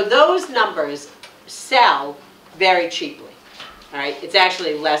 So those numbers sell very cheaply, all right? It's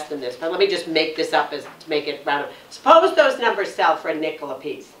actually less than this, but let me just make this up as to make it round up. Suppose those numbers sell for a nickel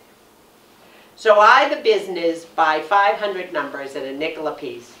apiece. So I, the business, buy 500 numbers at a nickel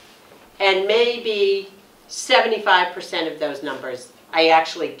apiece, and maybe 75% of those numbers I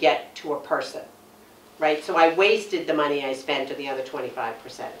actually get to a person, right? So I wasted the money I spent to the other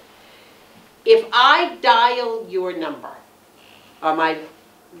 25%. If I dial your number, or my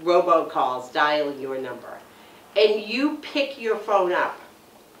robocalls dial your number, and you pick your phone up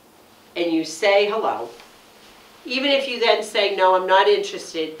and you say hello, even if you then say, no, I'm not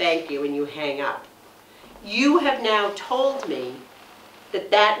interested, thank you, and you hang up, you have now told me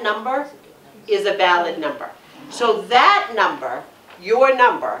that that number is a valid number. So that number, your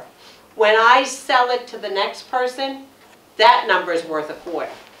number, when I sell it to the next person, that number is worth a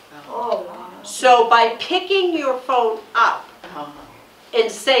quarter. Oh, wow. So by picking your phone up and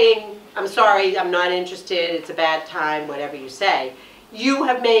saying, I'm sorry, I'm not interested, it's a bad time, whatever you say, you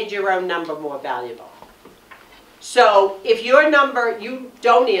have made your own number more valuable. So if your number, you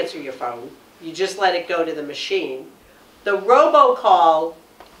don't answer your phone, you just let it go to the machine, the robocall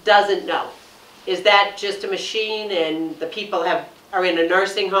doesn't know. Is that just a machine and the people are in a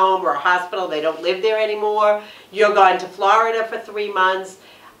nursing home or a hospital, they don't live there anymore, you're gone to Florida for 3 months,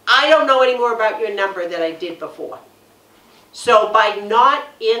 I don't know any more about your number than I did before. So by not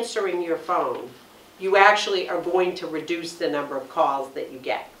answering your phone, you actually are going to reduce the number of calls that you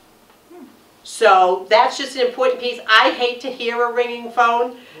get. So that's just an important piece. I hate to hear a ringing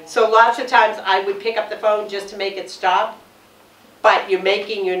phone, so lots of times I would pick up the phone just to make it stop. But you're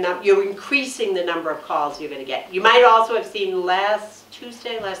making you're increasing the number of calls you're going to get. You might also have seen last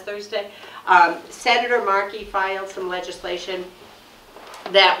Thursday, Senator Markey filed some legislation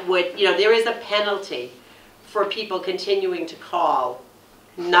that would, there is a penalty for people continuing to call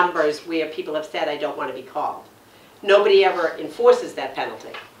numbers where people have said, I don't want to be called. Nobody ever enforces that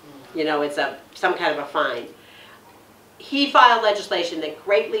penalty. It's some kind of a fine. He filed legislation that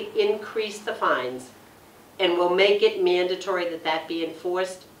greatly increased the fines and will make it mandatory that that be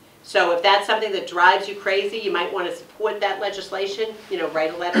enforced. So if that's something that drives you crazy, you might want to support that legislation,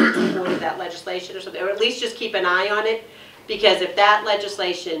 write a letter in support of that legislation or something, or at least just keep an eye on it, because if that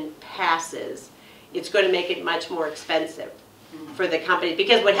legislation passes, it's going to make it much more expensive for the company.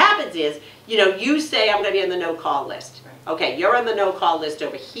 Because what happens is, you say I'm going to be on the no-call list. Okay, you're on the no-call list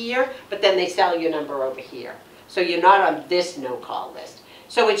over here, but then they sell your number over here. So you're not on this no-call list.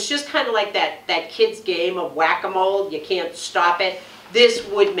 So it's just kind of like that kid's game of whack-a-mole. You can't stop it. This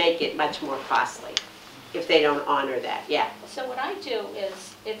would make it much more costly if they don't honor that. Yeah. So what I do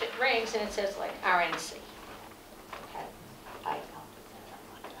is, if it rings and it says like RNC, okay, I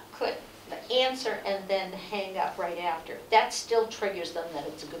could answer and then hang up right after. That still triggers them that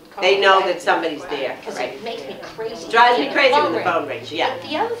it's a good call. They know that somebody's there. Because Right. it makes me crazy. It drives me crazy when the phone rings. Yeah. But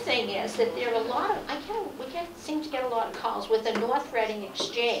the other thing is that there are a lot of, seem to get a lot of calls with the North Reading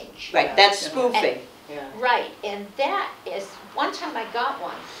Exchange. Right. That's spoofing. Right, and that is, one time I got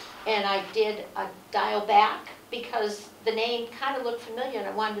one, and I did a dial back because the name kind of looked familiar, and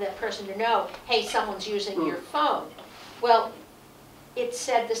I wanted that person to know, hey, someone's using your phone. Well, it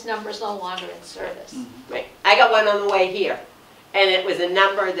said this number is no longer in service. Right. I got one on the way here, and it was a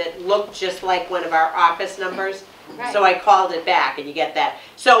number that looked just like one of our office numbers. Right. So I called it back, and you get that.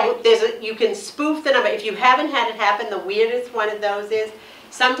 So you can spoof the number. If you haven't had it happen, the weirdest one of those is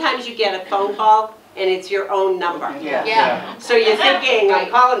sometimes you get a phone call and it's your own number. Yeah. So you're thinking, I'm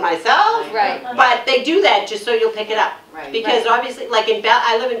calling myself? Right. But they do that just so you'll pick it up. Right. Because obviously, like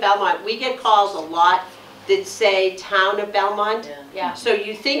I live in Belmont, we get calls a lot that say Town of Belmont. Yeah. So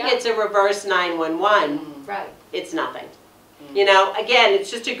you think it's a reverse 911. Right. It's nothing. Again, it's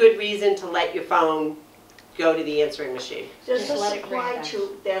just a good reason to let your phone go to the answering machine. Does Just this let it apply ring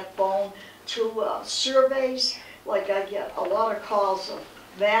to that phone, to surveys? Like I get a lot of calls of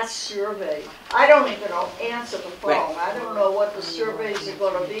mass survey. I don't even answer the phone. Right. I don't know what the surveys are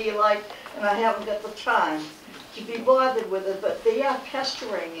going to be like, and I haven't got the time to be bothered with it, but they are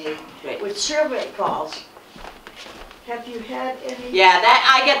pestering me Right. with survey calls. Have you had any? Yeah,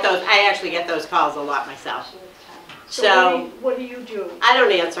 I get those. I actually get those calls a lot myself. So what do you do? I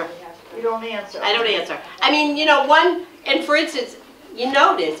don't answer. You don't answer? I don't answer. I mean, and for instance, you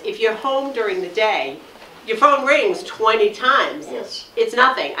notice if you're home during the day, your phone rings 20 times. Yes. It's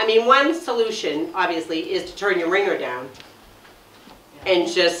nothing. I mean, one solution, obviously, is to turn your ringer down and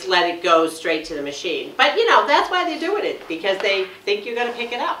just let it go straight to the machine. But, that's why they're doing it, because they think you're going to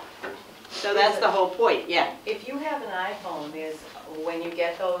pick it up. So that's the whole point, yeah. If you have an iPhone, when you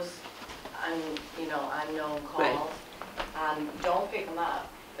get those unknown calls, don't pick them up.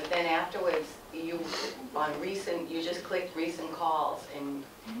 But then afterwards, you just click recent calls, and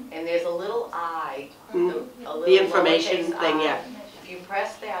there's a little I, a little The information lowercase thing, I. yeah. If you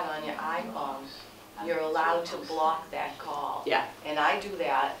press that on your iPhone, you're allowed to block that call. Yeah. And I do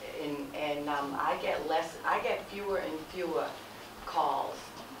that, and I get fewer and fewer calls,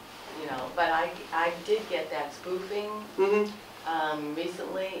 you know. But I did get that spoofing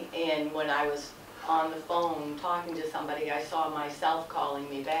recently, and when I was on the phone talking to somebody, I saw myself calling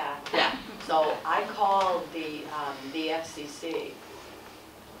me back. Yeah. So I called the FCC.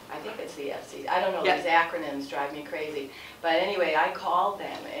 I think it's the FCC. I don't know, Yeah. these acronyms drive me crazy. But anyway, I called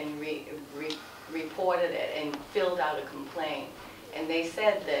them and reported it and filled out a complaint. And they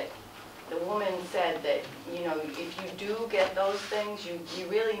said that, the woman said that, you know, if you do get those things, you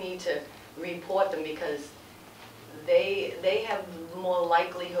really need to report them, because they have more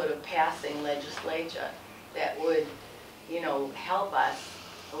likelihood of passing legislature that would, you know, help us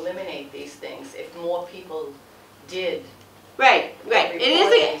eliminate these things if more people did. Right. Report It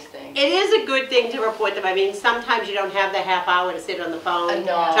these things. is a good thing to report them. I mean, sometimes you don't have the half hour to sit on the phone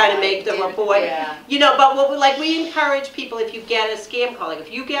No, trying to make the I did, report. yeah. You know, but what we encourage people, if you get a scam call, like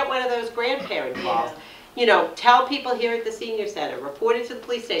if you get one of those grandparent calls, Yeah. you know, tell people here at the senior center, report it to the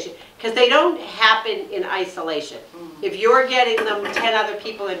police station, because they don't happen in isolation. If you're getting them, 10 other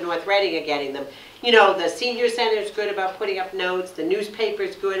people in North Reading are getting them. You know, the senior center is good about putting up notes, the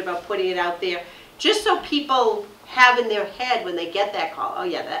newspaper's good about putting it out there, just so people have in their head when they get that call, oh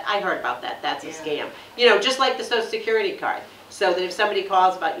yeah, I heard about that, that's a scam. You know, just like the Social Security card, so that if somebody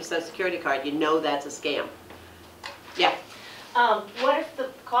calls about your Social Security card, you know that's a scam. Yeah. What if the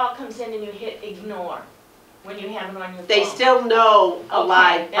call comes in and you hit ignore when you have it on your phone? They still know a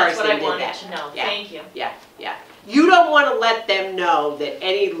live That's person what I did wanted that. to know. Yeah. Thank you. Yeah, yeah. You don't want to let them know that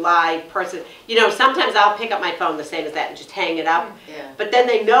any live person, you know, sometimes I'll pick up my phone the same as that and just hang it up, Yeah. but then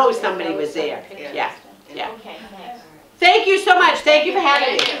they know somebody was there. Yeah. Yeah, yeah. Okay, thanks. Thank you so much. Thank you for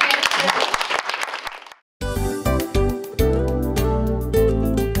having me. Thank you.